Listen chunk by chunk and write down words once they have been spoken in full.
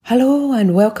Hello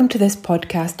and welcome to this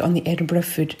podcast on the Edinburgh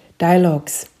Food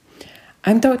Dialogues.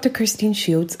 I'm Dr Christine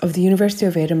Shields of the University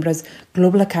of Edinburgh's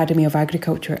Global Academy of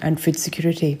Agriculture and Food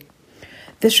Security.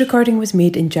 This recording was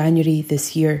made in January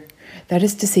this year. That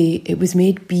is to say, it was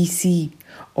made BC,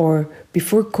 or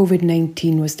before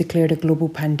COVID-19 was declared a global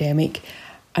pandemic,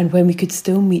 and when we could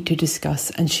still meet to discuss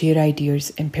and share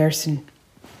ideas in person.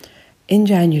 In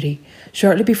January,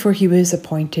 shortly before he was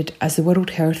appointed as the World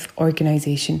Health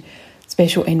Organization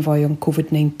Special Envoy on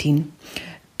COVID-19,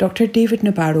 Dr David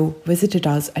Nabarro visited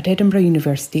us at Edinburgh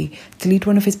University to lead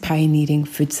one of his pioneering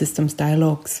food systems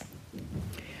dialogues.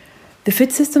 The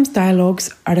Food Systems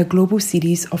Dialogues are a global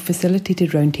series of facilitated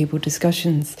roundtable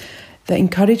discussions that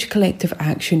encourage collective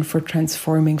action for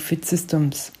transforming food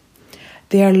systems.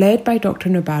 They are led by Dr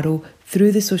Nabarro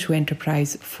through the social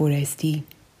enterprise 4SD.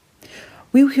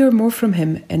 We'll hear more from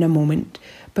him in a moment,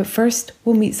 but first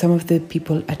we'll meet some of the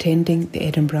people attending the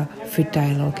Edinburgh Food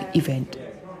Dialogue event.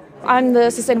 I'm the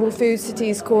Sustainable Food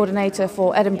Cities Coordinator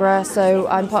for Edinburgh, so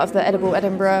I'm part of the Edible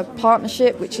Edinburgh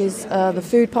Partnership, which is the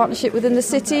food partnership within the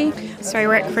city. So I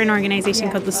work for an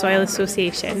organisation called the Soil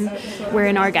Association. We're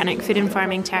an organic food and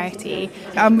farming charity.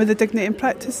 I'm with the Dignity and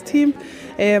Practice team.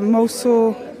 I'm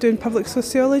also doing public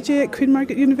sociology at Queen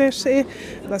Margaret University.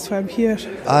 That's why I'm here.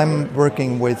 I'm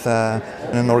working with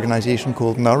an organisation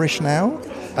called Nourish Now.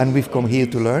 And we've come here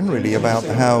to learn really about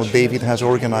how David has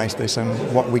organised this and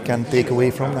what we can take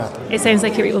away from that. It sounds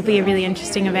like it will be a really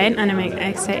interesting event, and I'm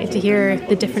excited to hear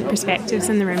the different perspectives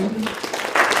in the room.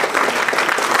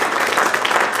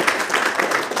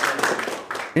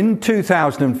 In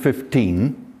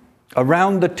 2015,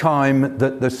 around the time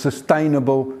that the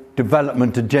Sustainable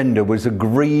Development Agenda was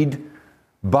agreed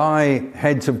by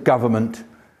heads of government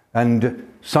and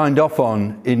signed off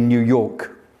on in New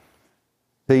York,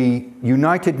 the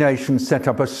United Nations set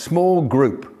up a small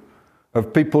group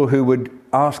of people who would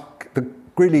ask the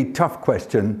really tough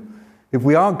question: if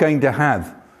we are going to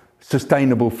have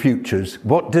sustainable futures,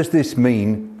 what does this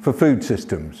mean for food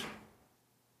systems?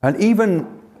 And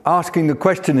even asking the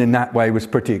question in that way was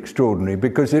pretty extraordinary,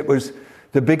 because it was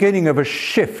the beginning of a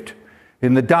shift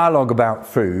in the dialogue about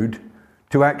food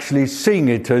to actually seeing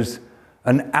it as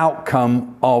an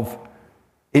outcome of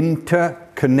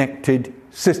interconnected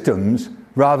systems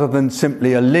rather than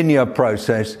simply a linear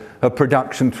process of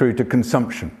production through to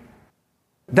consumption.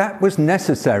 That was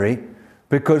necessary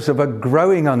because of a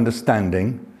growing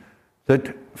understanding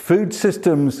that food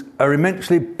systems are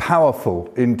immensely powerful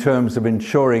in terms of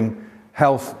ensuring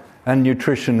health and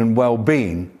nutrition and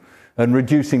well-being and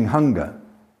reducing hunger.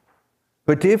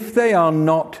 But if they are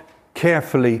not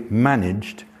carefully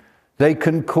managed, they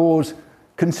can cause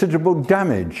considerable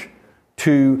damage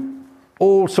to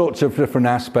all sorts of different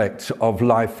aspects of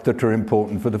life that are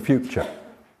important for the future.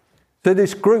 So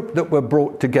this group that were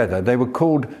brought together, they were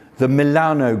called the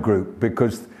Milano Group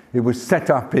because it was set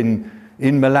up in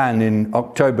Milan in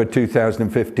October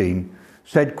 2015,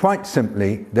 said quite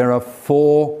simply there are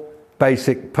four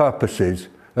basic purposes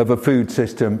of a food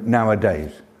system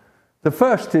nowadays. The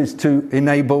first is to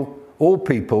enable all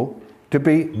people to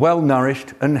be well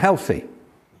nourished and healthy.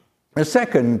 The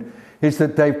second is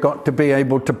that they've got to be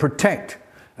able to protect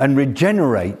and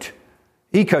regenerate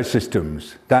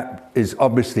ecosystems. That is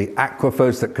obviously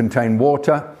aquifers that contain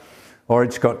water, or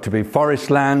it's got to be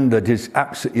forest land that is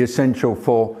absolutely essential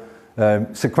for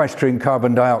sequestering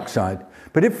carbon dioxide.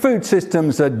 But if food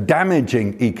systems are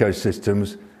damaging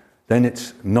ecosystems, then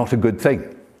it's not a good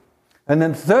thing. And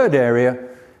then the third area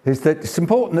is that it's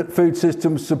important that food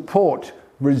systems support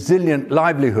resilient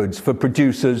livelihoods for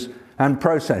producers and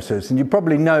processors. And you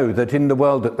probably know that in the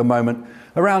world at the moment,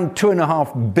 around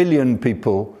 2.5 billion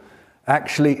people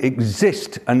actually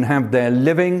exist and have their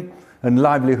living and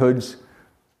livelihoods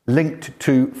linked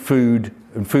to food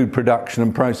and food production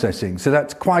and processing. So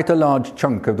that's quite a large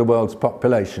chunk of the world's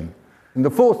population. And the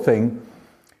fourth thing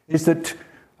is that,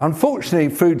 unfortunately,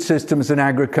 food systems and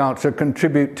agriculture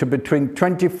contribute to between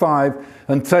 25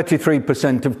 and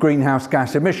 33% of greenhouse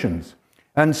gas emissions.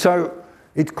 And so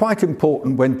it's quite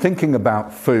important when thinking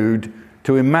about food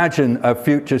to imagine a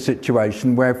future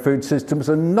situation where food systems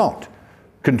are not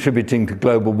contributing to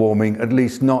global warming, at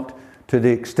least not to the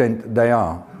extent they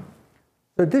are.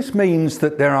 So this means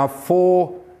that there are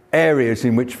four areas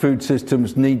in which food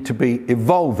systems need to be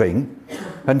evolving,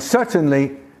 and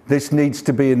certainly this needs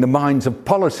to be in the minds of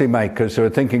policymakers who are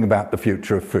thinking about the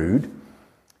future of food.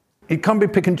 It can't be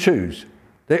pick and choose.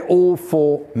 They all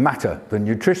four matter. The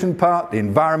nutrition part, the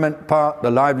environment part,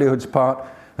 the livelihoods part,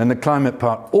 and the climate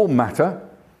part all matter.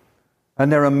 And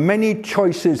there are many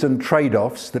choices and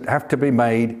trade-offs that have to be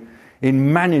made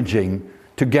in managing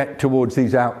to get towards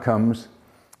these outcomes.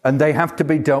 and they have to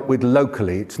be dealt with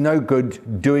locally. It's no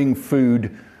good doing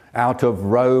food out of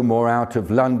Rome or out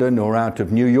of London or out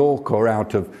of New York or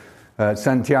out of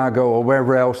Santiago or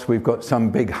wherever else we've got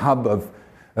some big hub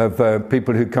of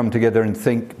people who come together and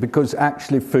think, because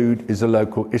actually food is a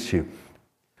local issue.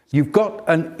 You've got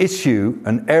an issue,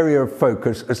 an area of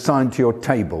focus assigned to your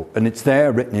table, and it's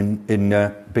there written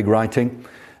in big writing.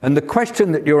 And the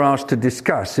question that you're asked to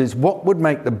discuss is what would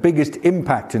make the biggest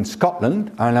impact in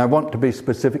Scotland, and I want to be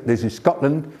specific, this is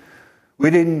Scotland,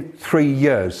 within 3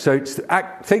 years. So it's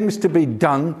things to be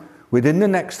done within the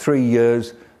next 3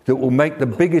 years that will make the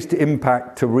biggest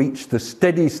impact to reach the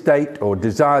steady state or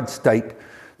desired state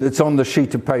that's on the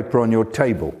sheet of paper on your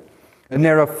table. And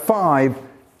there are 5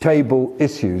 table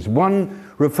issues. One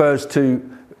refers to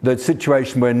the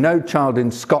situation where no child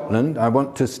in Scotland, I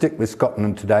want to stick with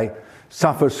Scotland today,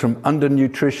 suffers from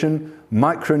undernutrition,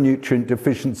 micronutrient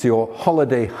deficiency or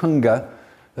holiday hunger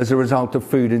as a result of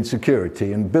food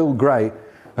insecurity. And Bill Gray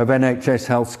of NHS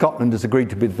Health Scotland has agreed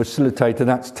to be the facilitator.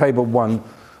 That's table 1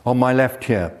 on my left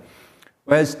here.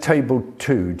 Where's table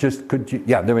 2?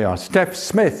 There we are. Steph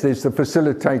Smith is the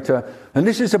facilitator, and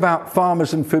this is about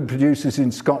farmers and food producers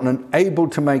in Scotland able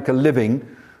to make a living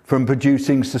from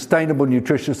producing sustainable,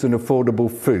 nutritious and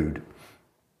affordable food.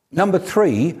 Number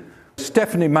 3,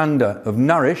 Stephanie Manda of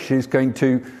Nourish is going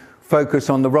to focus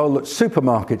on the role that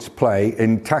supermarkets play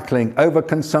in tackling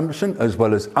overconsumption as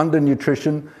well as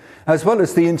undernutrition, as well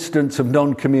as the incidence of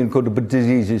non-communicable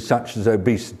diseases such as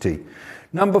obesity.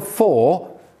 Number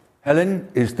 4, Helen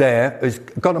is there, has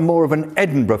got a more of an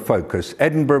Edinburgh focus.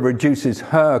 Edinburgh reduces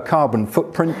her carbon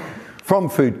footprint from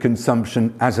food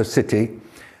consumption as a city.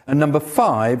 And number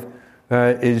 5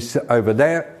 is over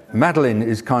there. Madeline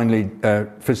is kindly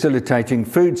facilitating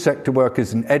food sector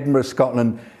workers in Edinburgh,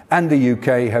 Scotland and the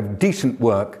UK have decent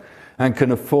work and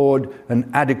can afford an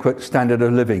adequate standard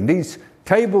of living. These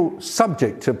table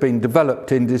subjects have been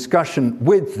developed in discussion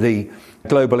with the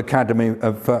Global Academy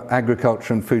of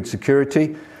Agriculture and Food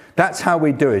Security. That's how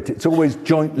we do it. It's always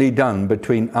jointly done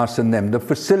between us and them. The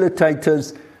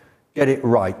facilitators get it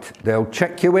right. They'll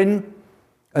check you in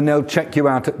and they'll check you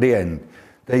out at the end.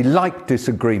 They like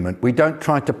disagreement. We don't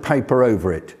try to paper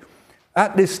over it.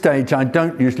 At this stage, I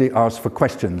don't usually ask for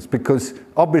questions because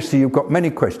obviously you've got many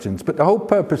questions, but the whole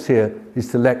purpose here is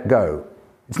to let go.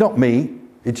 It's not me,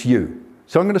 it's you.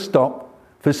 So I'm going to stop.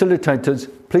 Facilitators,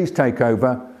 please take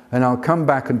over, and I'll come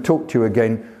back and talk to you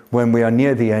again when we are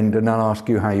near the end, and I'll ask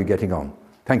you how you're getting on.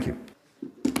 Thank you.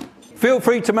 Feel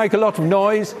free to make a lot of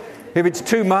noise. If it's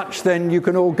too much, then you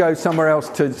can all go somewhere else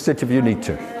to sit if you need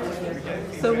to.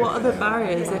 So what are the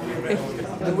barriers?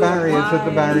 The barriers are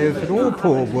the barriers that all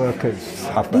poor workers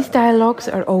suffer. These dialogues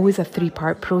are always a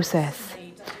 3-part process.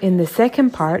 In the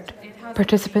second part,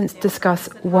 participants discuss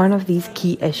one of these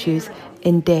key issues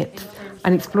in depth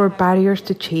and explore barriers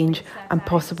to change and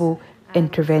possible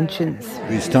interventions.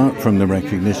 We start from the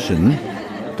recognition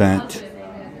that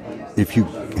if you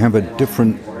have a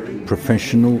different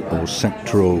professional or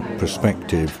sectoral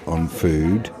perspective on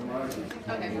food,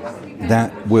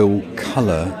 that will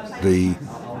colour the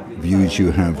views you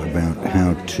have about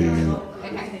how to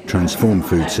transform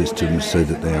food systems so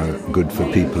that they are good for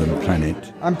people and the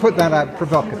planet. And put that out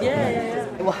provocatively.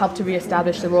 It will help to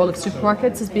re-establish the role of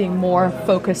supermarkets as being more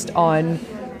focused on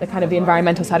the kind of the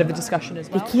environmental side of the discussion as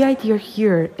well. The key idea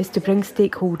here is to bring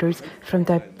stakeholders from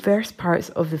diverse parts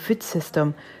of the food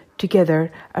system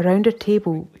together around a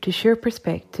table to share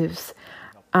perspectives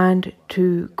and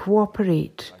to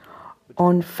cooperate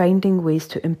on finding ways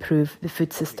to improve the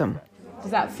food system.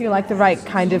 Does that feel like the right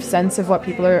kind of sense of what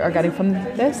people are getting from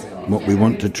this? What we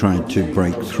want to try to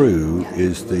break through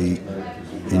is the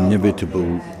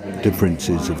inevitable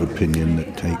differences of opinion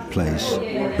that take place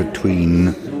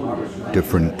between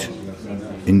different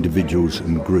individuals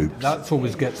and groups. That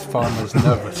always gets farmers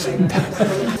nervous.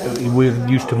 We're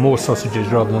used to more sausages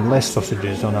rather than less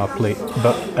sausages on our plate,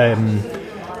 but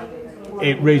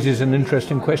it raises an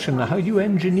interesting question: how do you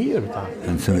engineer that?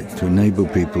 And so it's to enable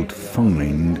people to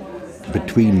find,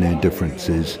 between their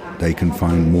differences, they can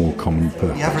find more common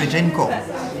purpose. The average income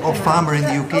of farmer in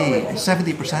the UK,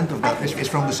 70% of that is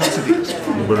from the subsidies.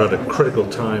 We're at a critical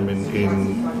time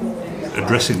in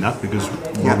addressing that because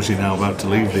we're obviously now about to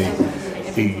leave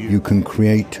the EU. You can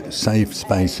create safe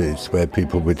spaces where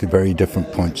people with very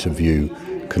different points of view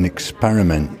can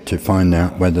experiment to find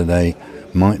out whether they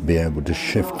might be able to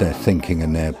shift their thinking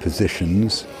and their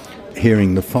positions.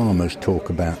 Hearing the farmers talk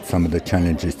about some of the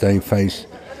challenges they face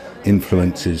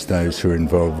influences those who are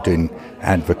involved in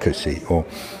advocacy, or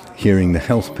hearing the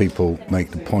health people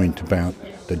make the point about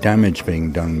the damage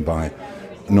being done by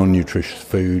non-nutritious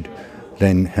food.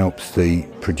 then helps the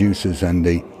producers and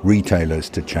the retailers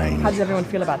to change. How does everyone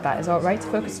feel about that? Is it all right to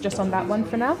focus just on that one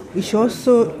for now? We should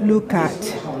also look at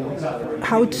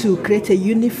how to create a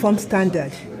uniform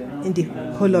standard in the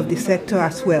whole of the sector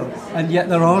as well. And yet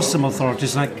there are some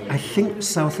authorities, like I think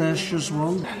South Ayrshire's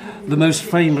one. The most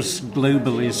famous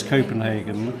globally is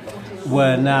Copenhagen,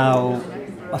 where now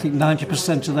I think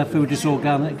 90% of their food is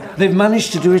organic. They've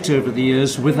managed to do it over the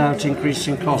years without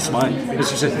increasing costs, by, as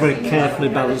you said, very carefully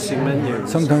balancing menus.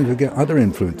 Sometimes we get other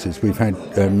influences. We've had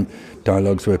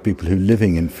dialogues where people who are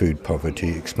living in food poverty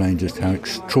explain just how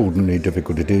extraordinarily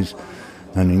difficult it is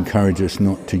and encourage us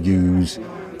not to use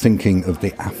thinking of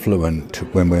the affluent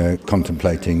when we're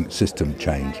contemplating system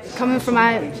change. Coming from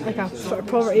a sort of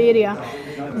poverty area,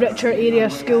 richer area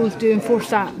schools do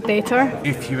enforce that better.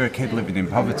 If you're a kid living in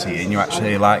poverty and you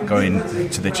actually like going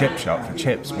to the chip shop for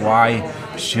chips, why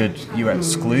should you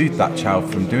exclude that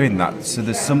child from doing that? So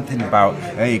there's something about,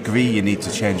 I agree you need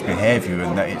to change behaviour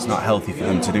and that it's not healthy for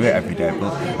them to do it every day,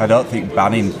 but I don't think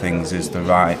banning things is the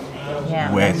right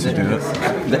way to do it.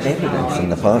 The evidence in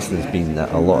the past has been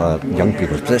that a lot of young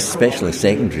people, especially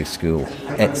secondary school,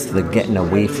 it's the getting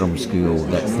away from school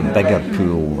that's the bigger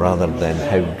pool rather than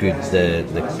how good the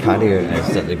career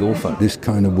is that they go for. This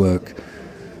kind of work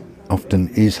often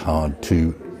is hard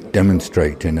to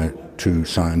demonstrate in a true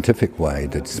scientific way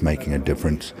that it's making a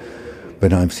difference,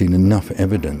 but I've seen enough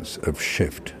evidence of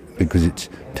shift because it's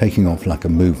taking off like a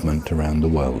movement around the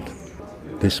world.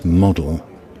 This model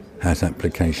has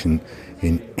application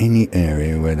in any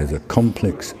area where there's a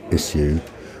complex issue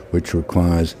which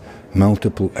requires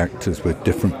multiple actors with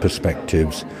different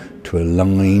perspectives to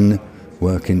align,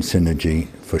 work in synergy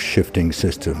for shifting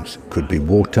systems. Could be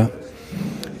water,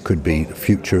 could be the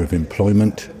future of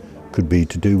employment, could be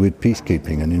to do with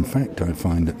peacekeeping. And in fact, I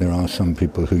find that there are some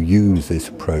people who use this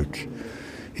approach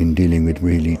in dealing with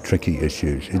really tricky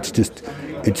issues.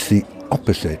 It's the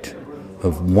opposite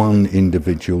of one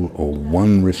individual or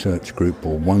one research group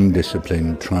or one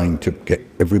discipline trying to get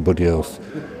everybody else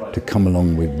to come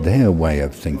along with their way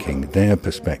of thinking, their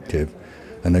perspective,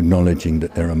 and acknowledging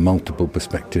that there are multiple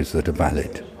perspectives that are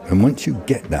valid. And once you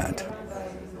get that,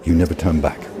 you never turn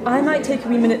back. I might take a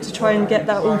wee minute to try and get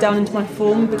that all down into my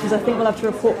form because I think we'll have to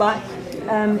report back.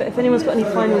 But if anyone's got any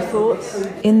final thoughts.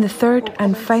 In the third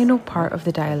and final part of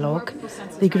the dialogue,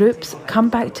 the groups come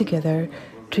back together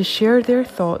to share their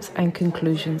thoughts and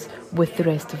conclusions with the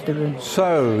rest of the room.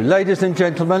 So, ladies and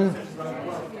gentlemen,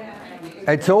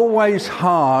 it's always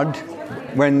hard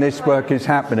when this work is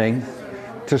happening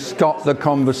to stop the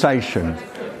conversation.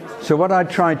 So what I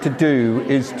tried to do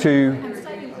is to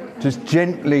just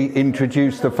gently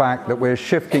introduce the fact that we're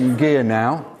shifting gear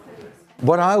now.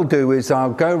 What I'll do is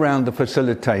I'll go around the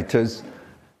facilitators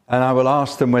and I will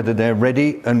ask them whether they're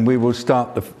ready and we will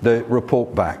start the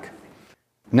report back.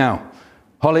 Now,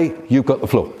 Holly, you've got the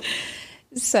floor.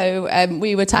 So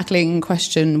we were tackling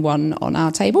question 1 on our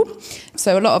table.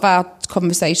 So a lot of our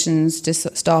conversations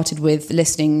just started with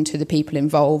listening to the people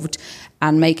involved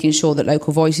and making sure that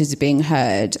local voices are being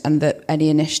heard and that any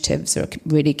initiatives are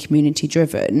really community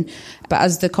driven. But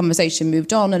as the conversation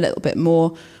moved on a little bit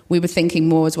more, we were thinking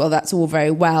more as well, that's all very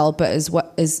well, but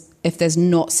as if there's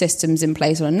not systems in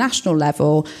place on a national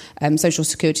level, social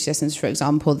security systems, for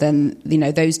example, then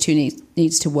those two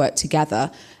needs to work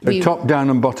together. So top down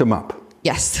and bottom up.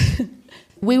 Yes.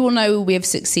 We will know we have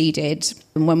succeeded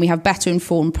when we have better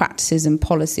informed practices and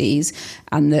policies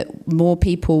and that more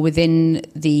people within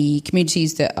the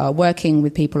communities that are working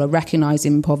with people are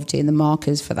recognising poverty and the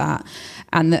markers for that,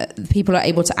 and that people are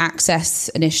able to access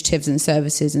initiatives and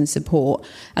services and support.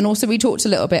 And also we talked a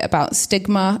little bit about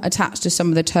stigma attached to some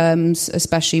of the terms,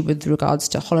 especially with regards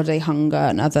to holiday hunger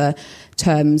and other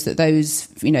terms that those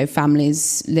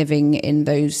families living in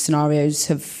those scenarios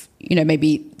have,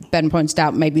 maybe Ben pointed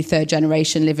out, maybe third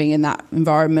generation living in that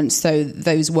environment. So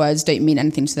those words don't mean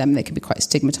anything to them. They can be quite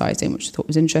stigmatising, which I thought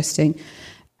was interesting.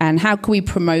 And how can we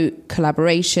promote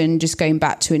collaboration, just going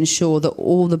back to ensure that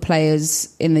all the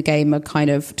players in the game are kind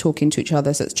of talking to each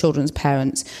other, so it's children's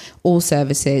parents, all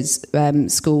services,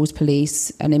 schools, police,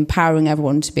 and empowering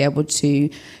everyone to be able to,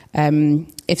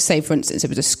 if, say, for instance, it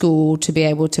was a school, to be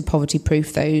able to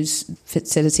poverty-proof those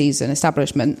facilities and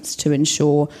establishments to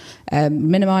ensure,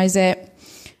 minimise it.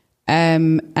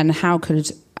 And how could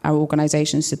our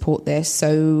organisations support this?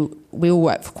 So we all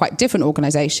work for quite different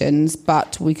organisations,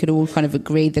 but we could all kind of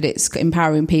agree that it's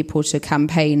empowering people to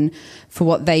campaign for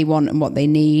what they want and what they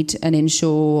need, and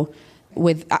ensure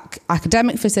with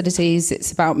academic facilities,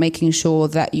 it's about making sure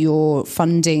that you're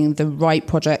funding the right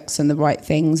projects and the right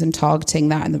things and targeting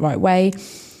that in the right way.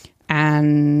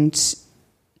 And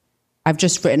I've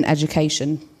just written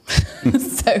education.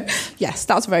 So, yes,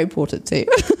 that's very important too.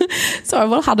 So I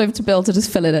will hand over to Bill to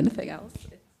just fill in anything else.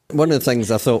 One of the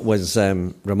things I thought was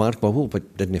remarkable, I hope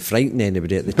it didn't frighten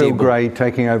anybody at the Bill table. Gray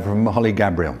taking over from Holly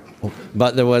Gabriel.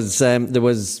 But there was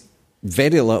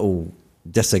very little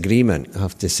disagreement, I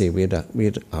have to say. We had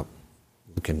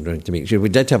looking around to make sure, we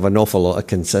did have an awful lot of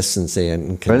consistency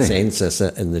and consensus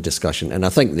in the discussion. And I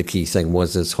think the key thing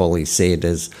was, as Holly said,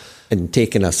 is in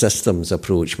taking a systems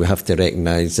approach, we have to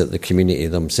recognise that the community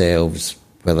themselves,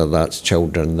 whether that's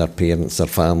children, their parents, their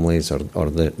families, or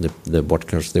the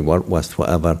workers they work with,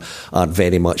 whatever, are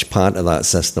very much part of that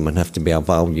system and have to be a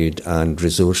valued and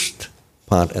resourced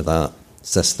part of that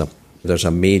system. There's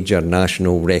a major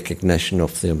national recognition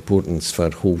of the importance for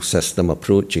whole system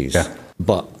approaches. Yeah.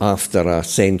 But after a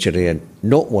century of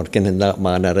not working in that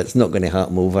manner, it's not going to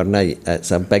happen overnight.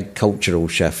 It's a big cultural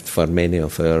shift for many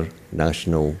of our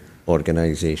national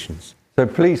organisations. So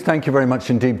please, thank you very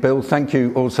much indeed, Bill. Thank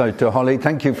you also to Holly.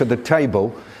 Thank you for the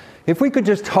table. If we could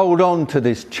just hold on to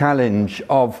this challenge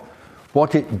of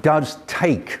what it does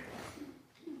take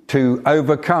to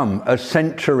overcome a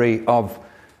century of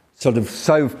sort of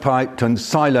stovepiped and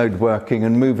siloed working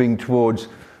and moving towards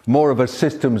more of a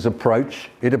systems approach.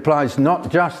 It applies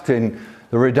not just in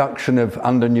the reduction of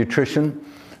undernutrition.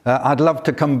 I'd love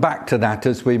to come back to that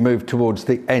as we move towards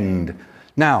the end.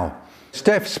 Now,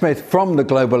 Steph Smith from the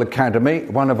Global Academy,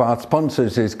 one of our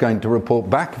sponsors, is going to report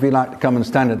back. If you'd like to come and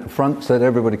stand at the front so that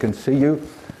everybody can see you,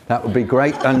 that would be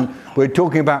great. And we're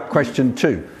talking about question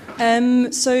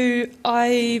 2. So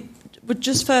I would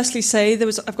just firstly say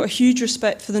I've got a huge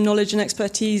respect for the knowledge and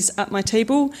expertise at my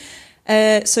table.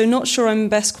 So not sure I'm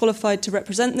best qualified to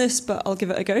represent this, but I'll give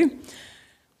it a go.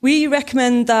 We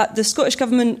recommend that the Scottish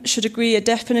Government should agree a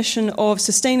definition of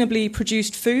sustainably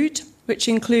produced food, which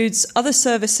includes other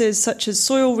services such as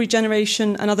soil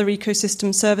regeneration and other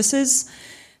ecosystem services.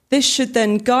 This should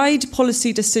then guide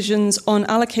policy decisions on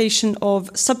allocation of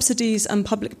subsidies and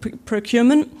public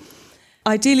procurement.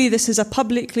 Ideally, this is a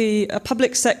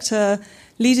public sector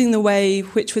leading the way,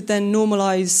 which would then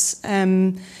normalise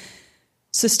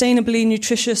sustainably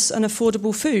nutritious and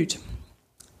affordable food.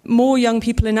 More young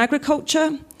people in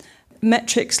agriculture,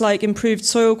 metrics like improved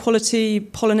soil quality,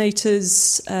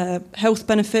 pollinators, health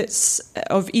benefits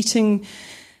of eating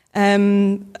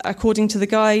according to the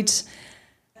guide.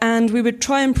 And we would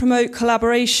try and promote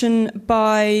collaboration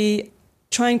by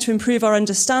trying to improve our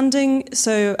understanding.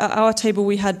 So at our table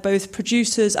we had both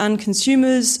producers and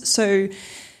consumers. So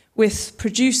with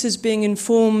producers being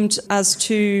informed as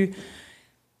to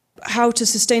how to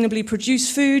sustainably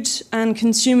produce food and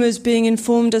consumers being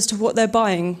informed as to what they're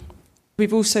buying.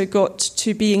 We've also got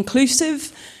to be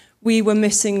inclusive. We were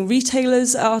missing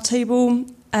retailers at our table,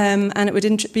 and it would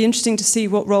be interesting to see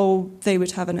what role they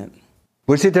would have in it.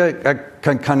 Was it a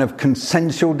kind of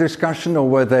consensual discussion, or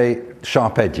were they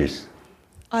sharp edges?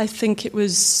 I think it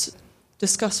was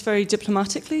discussed very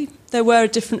diplomatically. There were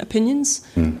different opinions,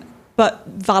 but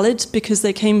valid because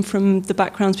they came from the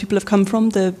backgrounds people have come from,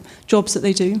 the jobs that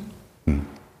they do.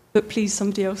 But please,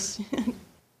 somebody else.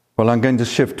 Well, I'm going to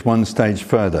shift one stage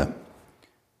further.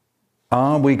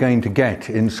 Are we going to get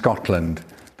in Scotland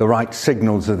the right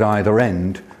signals at either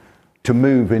end to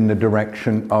move in the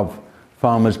direction of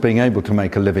farmers being able to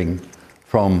make a living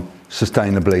from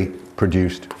sustainably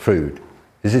produced food?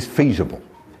 Is this feasible?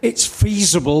 It's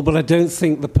feasible, but I don't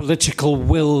think the political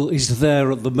will is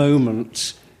there at the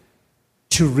moment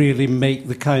to really make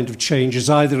the kind of changes,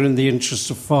 either in the interests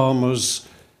of farmers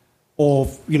or,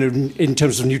 in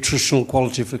terms of nutritional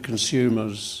quality for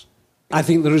consumers. I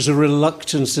think there is a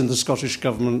reluctance in the Scottish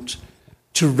Government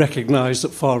to recognise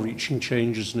that far-reaching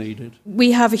change is needed.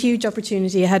 We have a huge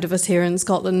opportunity ahead of us here in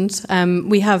Scotland.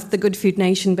 We have the Good Food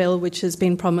Nation Bill, which has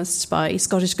been promised by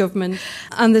Scottish Government.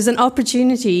 And there's an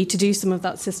opportunity to do some of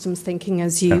that systems thinking,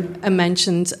 as you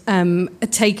mentioned,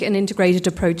 take an integrated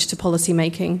approach to policy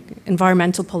making,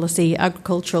 environmental policy,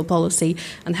 agricultural policy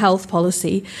and health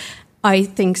policy. I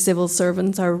think civil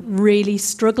servants are really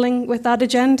struggling with that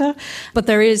agenda, but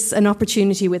there is an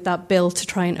opportunity with that bill to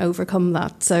try and overcome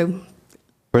that. So,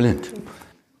 brilliant.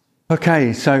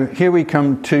 Okay, so here we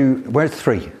come to, where's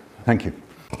 3? Thank you.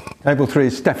 Table 3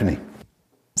 is Stephanie.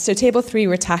 So table 3,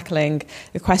 we're tackling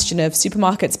the question of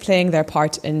supermarkets playing their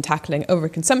part in tackling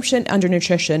overconsumption,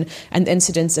 undernutrition and the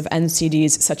incidence of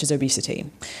NCDs such as obesity.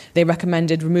 They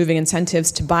recommended removing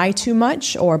incentives to buy too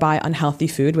much or buy unhealthy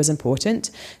food was important.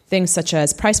 Things such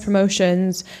as price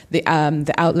promotions, the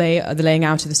laying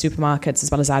out of the supermarkets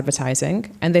as well as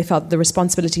advertising. And they felt the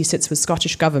responsibility sits with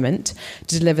Scottish Government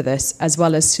to deliver this, as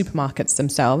well as supermarkets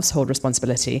themselves hold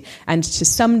responsibility, and to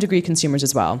some degree consumers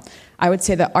as well. I would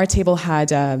say that our table had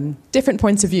different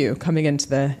points of view coming into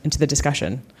the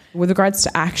discussion. With regards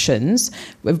to actions,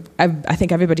 I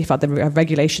think everybody felt that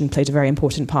regulation played a very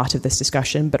important part of this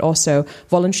discussion, but also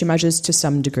voluntary measures to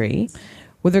some degree.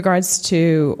 With regards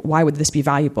to why would this be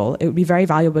valuable, it would be very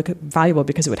valuable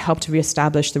because it would help to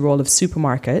reestablish the role of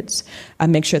supermarkets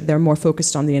and make sure that they're more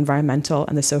focused on the environmental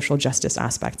and the social justice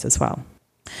aspects as well.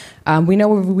 We know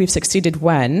we've succeeded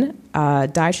when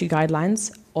dietary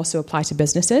guidelines also apply to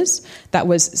businesses. That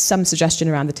was some suggestion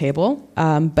around the table,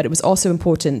 but it was also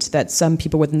important that some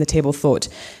people within the table thought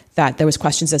that there was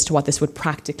questions as to what this would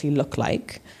practically look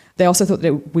like. They also thought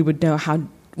that we would know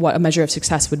what a measure of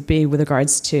success would be with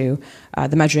regards to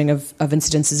the measuring of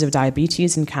incidences of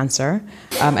diabetes and cancer,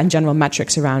 and general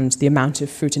metrics around the amount of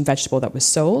fruit and vegetable that was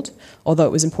sold, although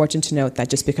it was important to note that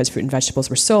just because fruit and vegetables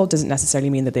were sold doesn't necessarily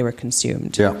mean that they were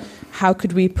consumed. Yeah. How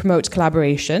could we promote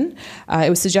collaboration? It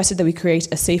was suggested that we create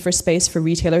a safer space for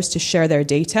retailers to share their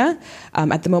data.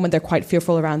 At the moment, they're quite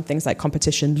fearful around things like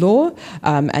competition law,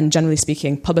 and generally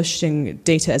speaking, publishing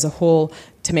data as a whole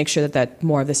to make sure that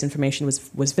more of this information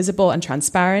was visible and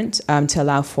transparent, to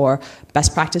allow for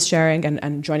best practice sharing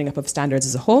and joining up of standards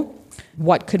as a whole.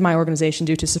 What could my organisation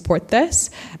do to support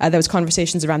this? There was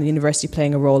conversations around the university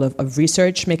playing a role of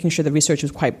research, making sure that research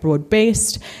was quite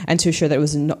broad-based and to ensure that it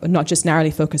was not just narrowly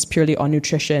focused purely on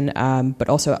nutrition, but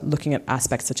also looking at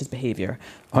aspects such as behaviour.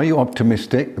 Are you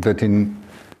optimistic that in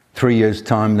 3 years'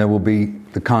 time there will be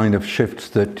the kind of shifts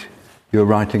that you're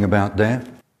writing about there?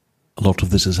 A lot of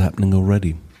this is happening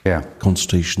already. Yeah.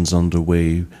 Consultations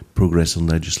underway, progress on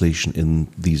legislation in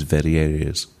these very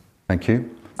areas. Thank you.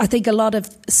 I think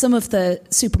some of the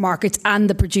supermarkets and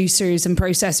the producers and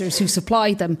processors who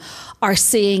supply them are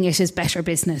seeing it as better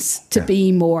business to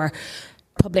be more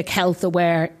public health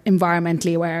aware,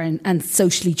 environmentally aware and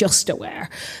socially just aware.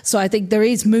 So I think there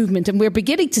is movement, and we're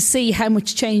beginning to see how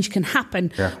much change can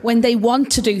happen when they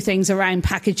want to do things around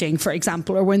packaging, for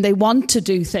example, or when they want to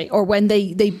do things, or when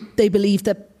they believe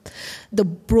that the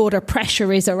broader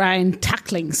pressure is around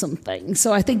tackling something.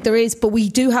 So I think there is, but we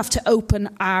do have to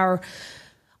open our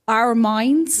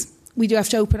minds. We do have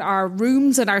to open our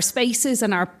rooms and our spaces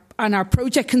and our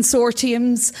project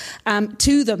consortiums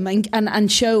to them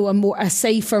and show a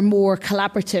safer, more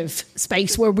collaborative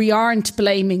space where we aren't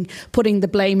putting the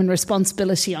blame and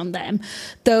responsibility on them,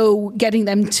 though getting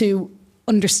them to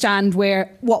understand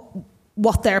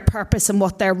what their purpose and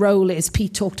what their role is.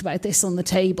 Pete talked about this on the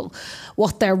table,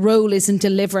 what their role is in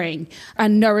delivering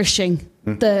and nourishing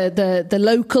the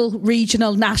local,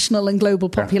 regional, national and global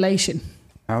population.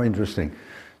 How interesting.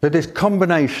 So this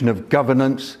combination of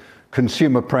governance,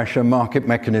 consumer pressure, market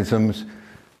mechanisms,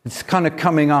 it's kind of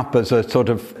coming up as a sort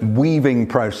of weaving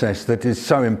process that is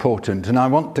so important. And I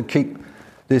want to keep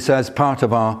this as part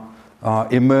of our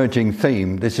emerging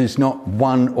theme. This is not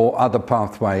one or other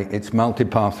pathway, it's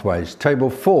multi-pathways. Table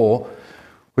 4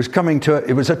 was coming to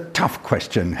it was a tough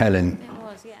question, Helen. It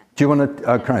was, yeah. Do you want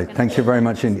to? Okay, thank you very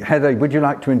much. Heather, would you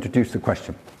like to introduce the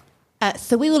question?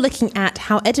 So we were looking at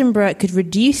how Edinburgh could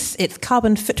reduce its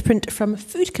carbon footprint from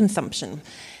food consumption.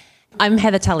 I'm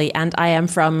Heather Tully and I am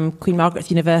from Queen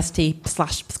Margaret's University /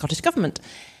 Scottish Government.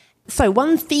 So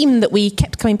one theme that we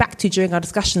kept coming back to during our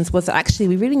discussions was that actually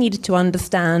we really needed to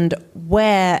understand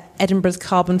where Edinburgh's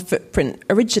carbon footprint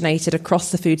originated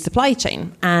across the food supply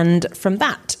chain. And from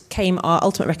that came our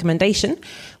ultimate recommendation,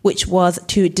 which was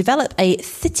to develop a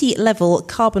city-level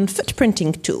carbon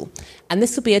footprinting tool. And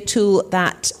this will be a tool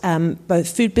that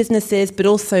both food businesses, but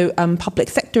also public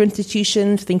sector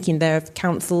institutions, thinking there of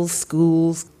councils,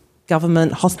 schools,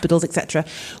 government, hospitals, etc.,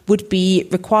 would be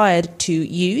required to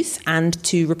use and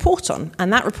to report on.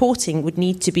 And that reporting would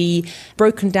need to be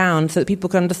broken down so that people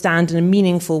can understand in a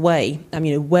meaningful way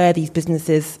where these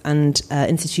businesses and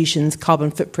institutions'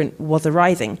 carbon footprint was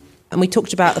arising. And we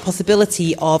talked about the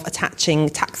possibility of attaching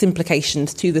tax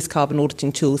implications to this carbon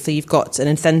auditing tool. So you've got an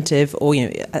incentive or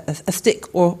a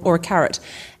stick or a carrot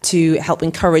to help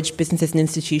encourage businesses and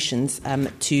institutions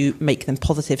to make them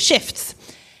positive shifts.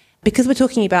 Because we're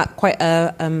talking about quite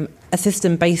a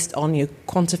system based on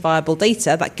quantifiable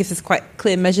data, that gives us quite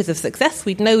clear measures of success.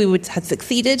 We'd know we would have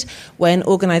succeeded when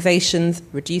organisations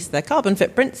reduced their carbon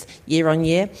footprints year on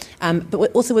year,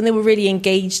 but also when they were really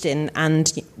engaged in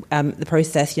the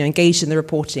process, engaged in the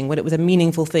reporting, when it was a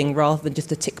meaningful thing rather than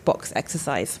just a tick box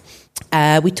exercise.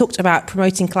 We talked about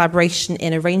promoting collaboration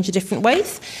in a range of different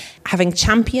ways, having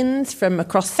champions from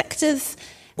across sectors.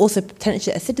 Also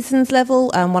potentially at a citizens level.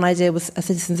 One idea was a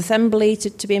citizens assembly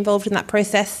to be involved in that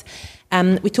process.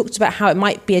 We talked about how it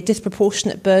might be a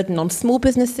disproportionate burden on small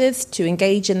businesses to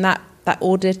engage in that that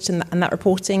audit and that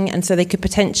reporting, and so they could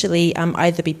potentially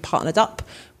either be partnered up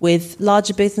with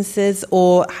larger businesses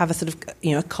or have a sort of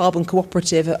a carbon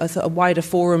cooperative, a sort of wider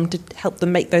forum to help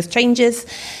them make those changes.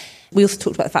 We also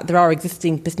talked about the fact there are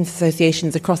existing business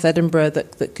associations across Edinburgh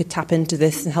that could tap into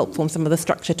this and help form some of the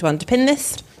structure to underpin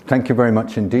this. Thank you very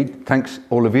much indeed. Thanks,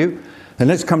 all of you. And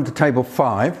let's come to table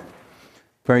 5.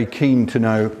 Very keen to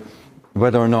know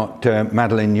whether or not,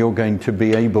 Madeleine, you're going to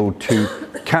be able to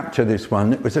capture this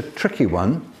one. It was a tricky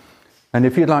one. And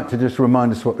if you'd like to just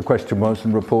remind us what the question was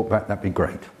and report back, that'd be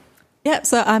great. Yep,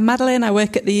 so I'm Madeleine. I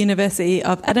work at the University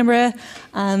of Edinburgh,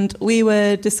 and we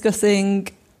were discussing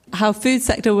how food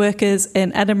sector workers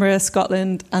in Edinburgh,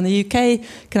 Scotland and the UK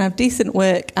can have decent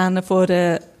work and afford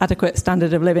an adequate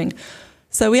standard of living.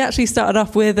 So we actually started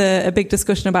off with a big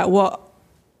discussion about what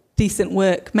decent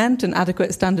work meant and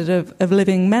adequate standard of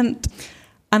living meant.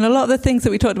 And a lot of the things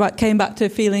that we talked about came back to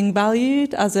feeling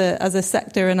valued as a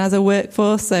sector and as a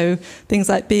workforce. So things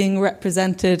like being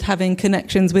represented, having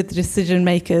connections with decision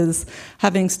makers,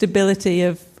 having stability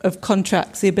of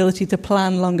contracts, the ability to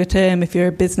plan longer term if you're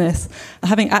a business,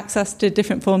 having access to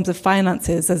different forms of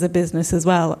finances as a business as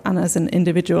well and as an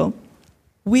individual.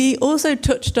 We also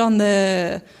touched on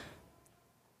the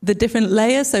different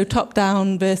layers, so top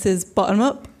down versus bottom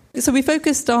up. So we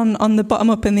focused on the bottom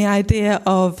up and the idea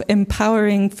of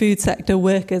empowering food sector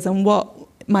workers and what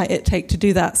might it take to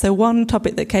do that. So one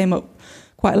topic that came up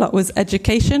quite a lot was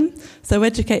education. So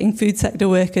educating food sector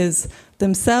workers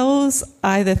themselves,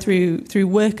 either through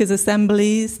workers'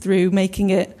 assemblies, through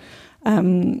making it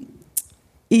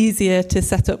easier to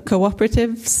set up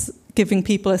cooperatives, giving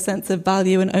people a sense of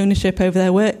value and ownership over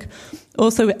their work.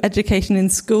 Also education in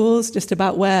schools, just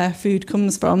about where food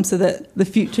comes from, so that the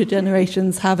future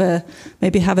generations have a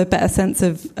better sense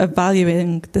of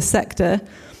valuing the sector.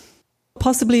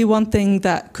 Possibly one thing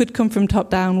that could come from top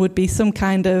down would be some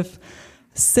kind of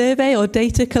survey or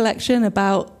data collection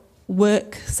about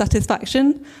work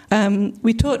satisfaction.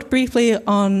 We talked briefly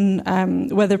on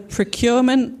whether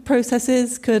procurement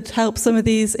processes could help some of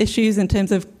these issues in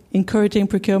terms of encouraging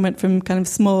procurement from kind of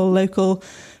small local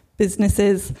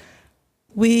businesses.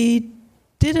 We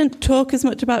didn't talk as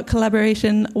much about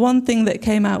collaboration. One thing that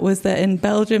came out was that in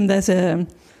Belgium there's a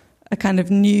kind of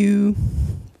new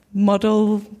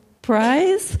model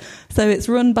prize. So it's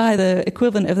run by the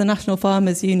equivalent of the National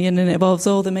Farmers Union, and it involves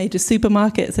all the major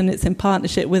supermarkets, and it's in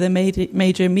partnership with a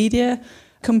major media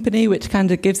company, which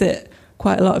kind of gives it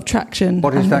quite a lot of traction.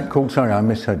 What is that called? Sorry, I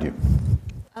misheard you.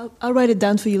 I'll write it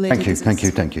down for you later. Thank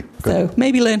you. Good. So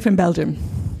maybe learn from Belgium.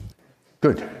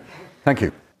 Good. Thank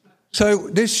you. So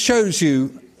this shows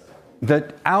you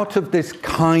that out of this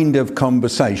kind of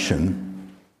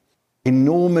conversation,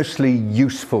 enormously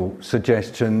useful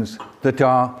suggestions that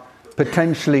are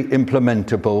potentially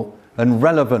implementable and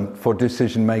relevant for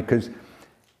decision makers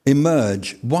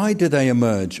emerge. Why do they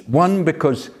emerge? One,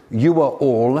 because you are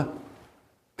all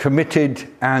committed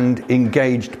and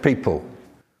engaged people.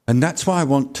 And that's why I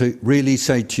want to really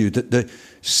say to you that the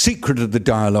secret of the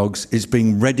dialogues is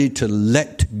being ready to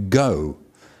let go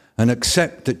and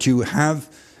accept that you have,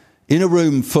 in a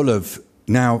room full of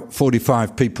now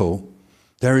 45 people,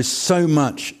 there is so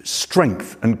much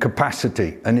strength and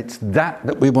capacity, and it's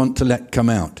that we want to let come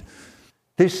out.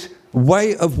 This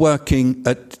way of working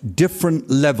at different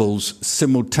levels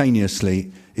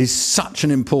simultaneously is such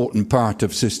an important part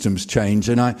of systems change,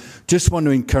 and I just want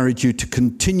to encourage you to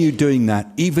continue doing that,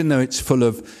 even though it's full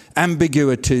of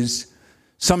ambiguities,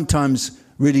 sometimes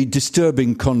really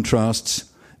disturbing contrasts,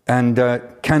 and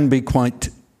can be quite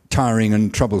tiring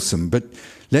and troublesome. But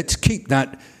let's keep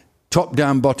that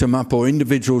top-down, bottom-up, or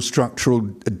individual structural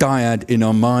dyad in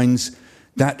our minds.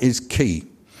 That is key.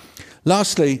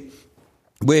 Lastly,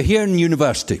 we're here in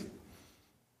university.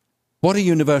 What are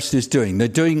universities doing? They're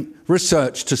doing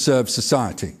research to serve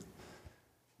society.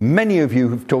 Many of you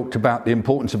have talked about the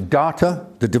importance of data,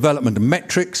 the development of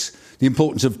metrics, the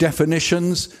importance of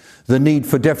definitions, the need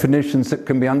for definitions that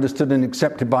can be understood and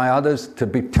accepted by others to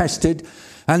be tested,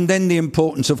 and then the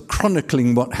importance of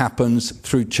chronicling what happens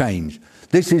through change.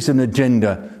 This is an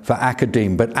agenda for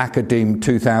academe, but academe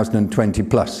 2020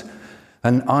 plus.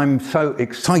 And I'm so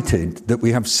excited that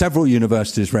we have several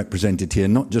universities represented here,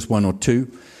 not just one or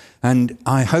two. And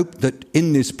I hope that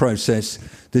in this process,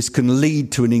 this can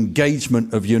lead to an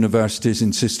engagement of universities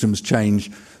in systems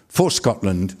change for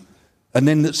Scotland, and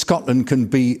then that Scotland can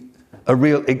be a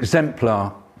real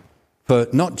exemplar for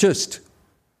not just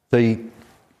the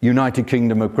United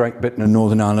Kingdom of Great Britain and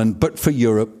Northern Ireland, but for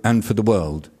Europe and for the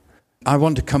world. I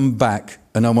want to come back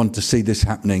and I want to see this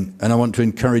happening, and I want to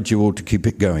encourage you all to keep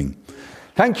it going.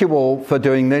 Thank you all for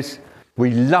doing this.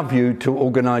 We love you to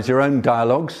organise your own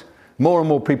dialogues. More and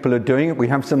more people are doing it. We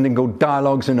have something called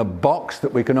Dialogues in a Box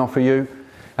that we can offer you.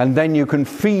 And then you can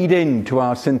feed into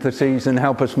our syntheses and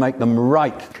help us make them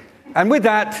right. And with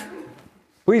that,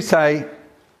 we say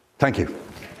thank you.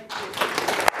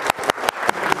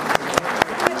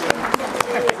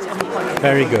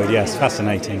 Very good, yes,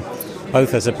 fascinating.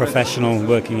 Both as a professional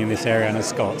working in this area and as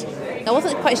Scott. I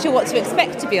wasn't quite sure what to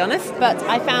expect, to be honest, but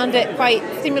I found it quite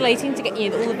stimulating to get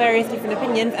all the various different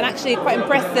opinions, and actually quite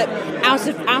impressed that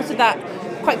out of that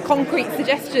quite concrete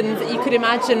suggestions that you could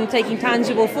imagine taking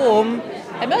tangible form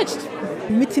emerged.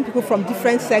 Meeting people from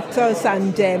different sectors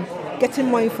and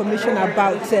getting more information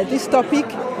about this topic.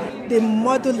 The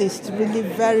model is really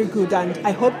very good, and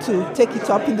I hope to take it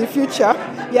up in the future.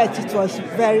 Yes, it was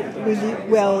really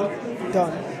well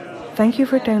done. Thank you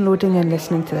for downloading and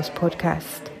listening to this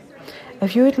podcast.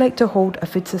 If you would like to hold a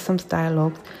food systems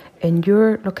dialogue in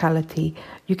your locality,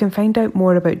 you can find out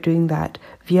more about doing that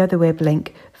via the web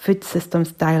link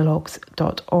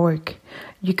foodsystemsdialogues.org.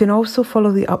 You can also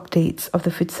follow the updates of the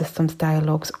Food Systems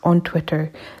Dialogues on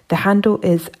Twitter. The handle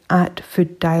is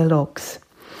 @fooddialogues.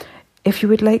 If you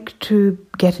would like to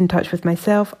get in touch with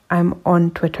myself, I'm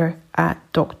on Twitter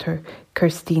 @Dr.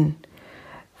 Kirstine.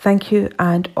 Thank you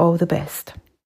and all the best.